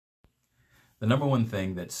The number one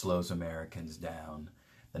thing that slows Americans down,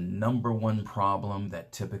 the number one problem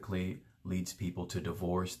that typically leads people to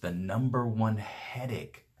divorce, the number one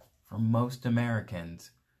headache for most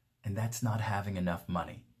Americans, and that's not having enough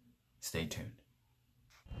money. Stay tuned.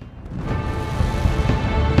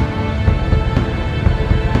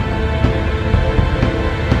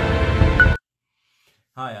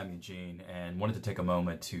 Hi, I'm Eugene, and wanted to take a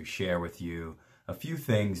moment to share with you a few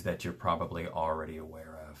things that you're probably already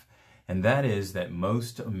aware of. And that is that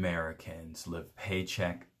most Americans live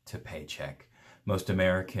paycheck to paycheck. Most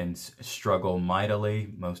Americans struggle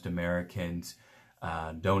mightily. Most Americans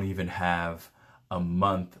don't even have a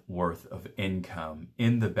month worth of income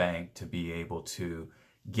in the bank to be able to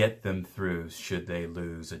get them through should they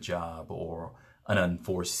lose a job or an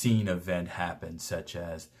unforeseen event happens, such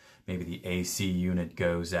as maybe the AC unit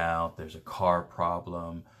goes out, there's a car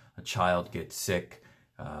problem, a child gets sick,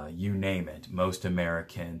 you name it. Most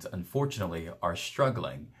Americans, unfortunately, are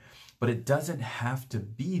struggling. But it doesn't have to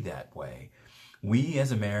be that way. We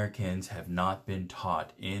as Americans have not been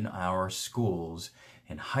taught in our schools,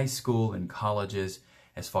 in high school and colleges,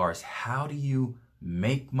 as far as how do you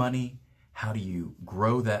make money, how do you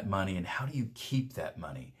grow that money, and how do you keep that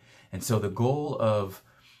money. And so the goal of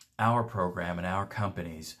our program and our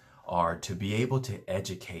companies are to be able to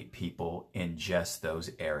educate people in just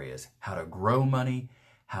those areas: how to grow money,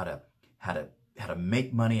 how to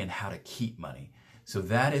make money, and how to keep money. So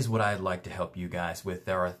that is what I'd like to help you guys with.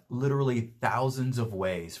 There are literally thousands of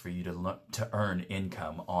ways for you to earn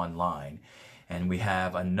income online. And we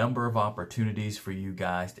have a number of opportunities for you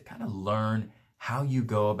guys to kind of learn how you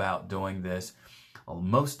go about doing this.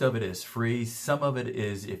 Most of it is free. Some of it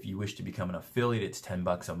is, if you wish to become an affiliate, it's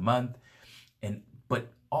 $10 a month.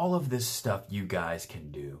 But all of this stuff you guys can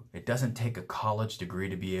do. It doesn't take a college degree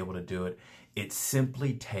to be able to do it. It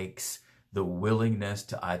simply takes the willingness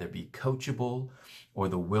to either be coachable or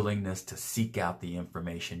the willingness to seek out the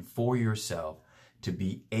information for yourself to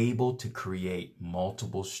be able to create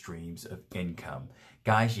multiple streams of income.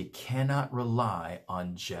 Guys, you cannot rely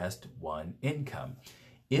on just one income.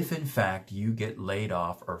 If in fact you get laid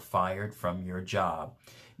off or fired from your job,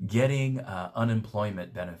 getting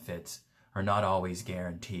unemployment benefits are not always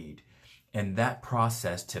guaranteed. And that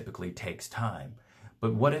process typically takes time.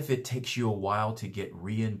 But what if it takes you a while to get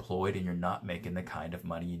re-employed and you're not making the kind of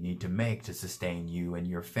money you need to make to sustain you and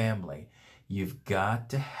your family? You've got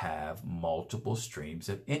to have multiple streams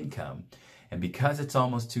of income. And because it's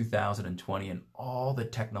almost 2020 and all the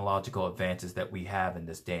technological advances that we have in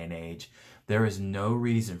this day and age, there is no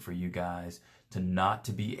reason for you guys to not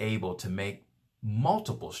to be able to make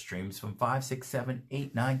multiple streams from 5, 6, 7,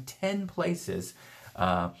 8, 9, 10 places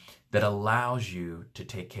that allows you to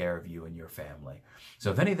take care of you and your family. So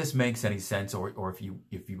if any of this makes any sense, or if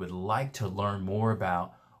you would like to learn more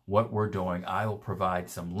about what we're doing, I will provide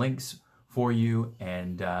some links for you,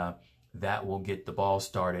 and that will get the ball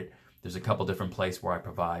started. There's a couple different places where I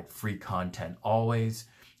provide free content always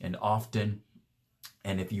and often.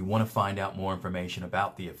 And if you want to find out more information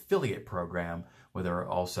about the affiliate program, where there are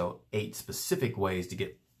also 8 specific ways to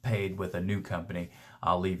get paid with a new company,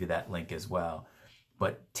 I'll leave you that link as well.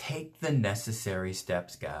 But take the necessary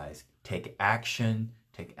steps, guys. Take action,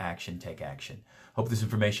 take action, take action. Hope this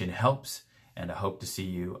information helps, and I hope to see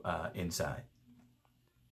you inside.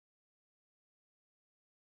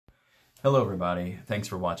 Hello, everybody. Thanks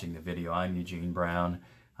for watching the video. I'm Eugene Brown.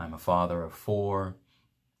 I'm a father of 4.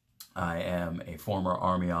 I am a former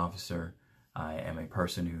Army officer. I am a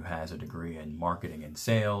person who has a degree in marketing and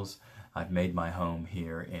sales. I've made my home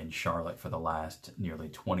here in Charlotte for the last nearly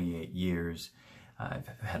 28 years. I've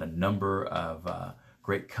had a number of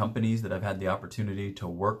great companies that I've had the opportunity to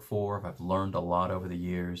work for. I've learned a lot over the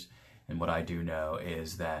years. And what I do know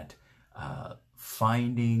is that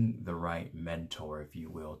finding the right mentor, if you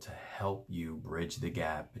will, to help you bridge the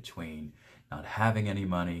gap between not having any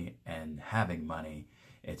money and having money,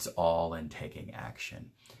 it's all in taking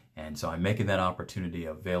action. And so I'm making that opportunity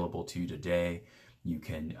available to you today. You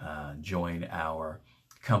can join our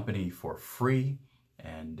company for free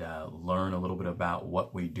and learn a little bit about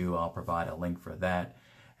what we do. I'll provide a link for that,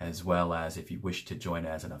 as well as if you wish to join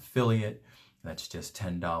as an affiliate, that's just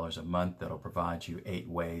 $10 a month. That'll provide you 8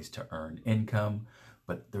 ways to earn income.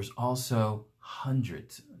 But there's also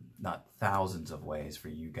hundreds, not thousands of ways for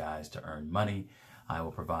you guys to earn money. I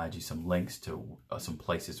will provide you some links to some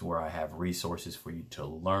places where I have resources for you to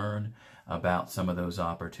learn about some of those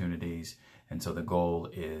opportunities. And so the goal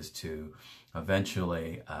is to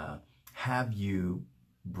eventually have you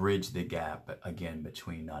bridge the gap again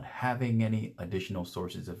between not having any additional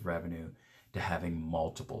sources of revenue to having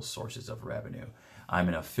multiple sources of revenue. I'm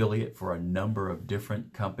an affiliate for a number of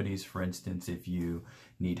different companies. For instance, if you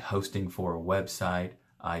need hosting for a website,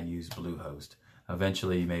 I use Bluehost.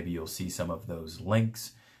 Eventually, maybe you'll see some of those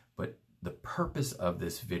links, but the purpose of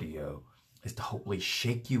this video is to hopefully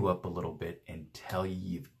shake you up a little bit and tell you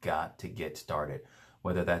you've got to get started.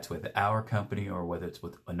 Whether that's with our company or whether it's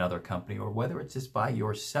with another company or whether it's just by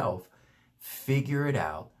yourself, figure it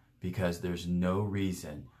out, because there's no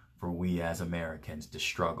reason for we as Americans to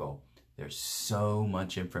struggle. There's so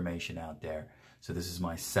much information out there. So this is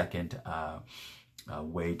my second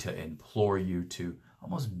way to implore you, to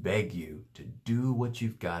almost beg you to do what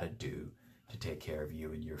you've got to do to take care of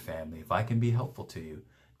you and your family. If I can be helpful to you,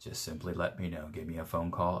 just simply let me know. Give me a phone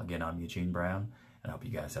call. Again, I'm Eugene Brown, and I hope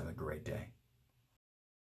you guys have a great day.